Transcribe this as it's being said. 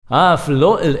אף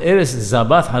לא אל ארץ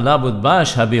זבת חלב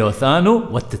ודבש הביא אותנו,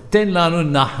 ותתן לנו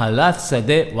נחלת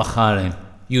שדה וכרם.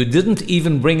 You didn't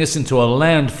even bring us into a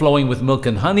land flowing with milk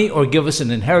and honey, or give us an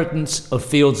inheritance of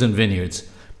fields and vineyards.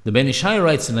 The Ben Ish Chai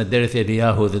writes in Aderet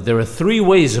Eliyahu that there are 3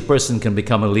 ways a person can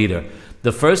become a leader.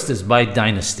 The first is by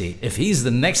dynasty. If he's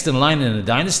the next in line in a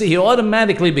dynasty, he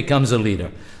automatically becomes a leader.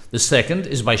 The second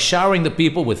is by showering the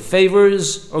people with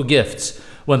favors or gifts.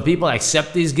 When people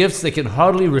accept these gifts, they can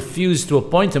hardly refuse to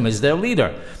appoint him as their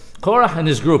leader. Qorah and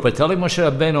his group are telling Moshe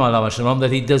Rabbenu alav hashalom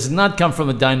that he does not come from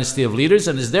a dynasty of leaders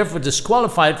and is therefore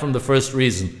disqualified from the first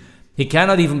reason. He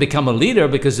cannot even become a leader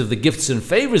because of the gifts and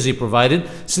favors he provided,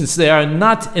 since they are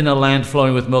not in a land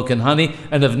flowing with milk and honey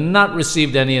and have not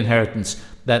received any inheritance.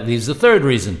 That leaves the third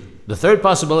reason. The third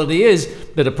possibility is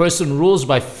that a person rules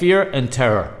by fear and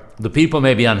terror. The people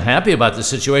may be unhappy about the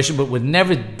situation, but would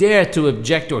never dare to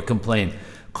object or complain.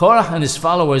 Qorah and his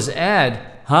followers add,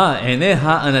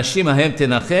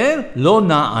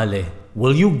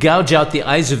 Will you gouge out the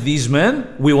eyes of these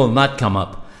men? We will not come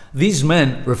up. These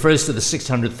men refers to the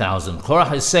 600,000.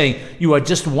 Qorah is saying, you are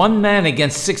just one man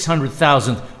against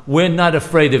 600,000. We're not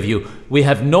afraid of you. We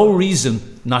have no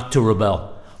reason not to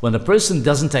rebel. When a person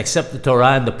doesn't accept the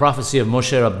Torah and the prophecy of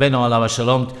Moshe Rabbenu alav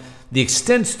hashalom, the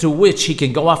extent to which he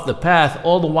can go off the path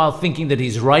all the while thinking that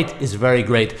he's right is very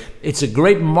great. It's a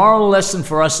great moral lesson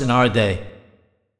for us in our day.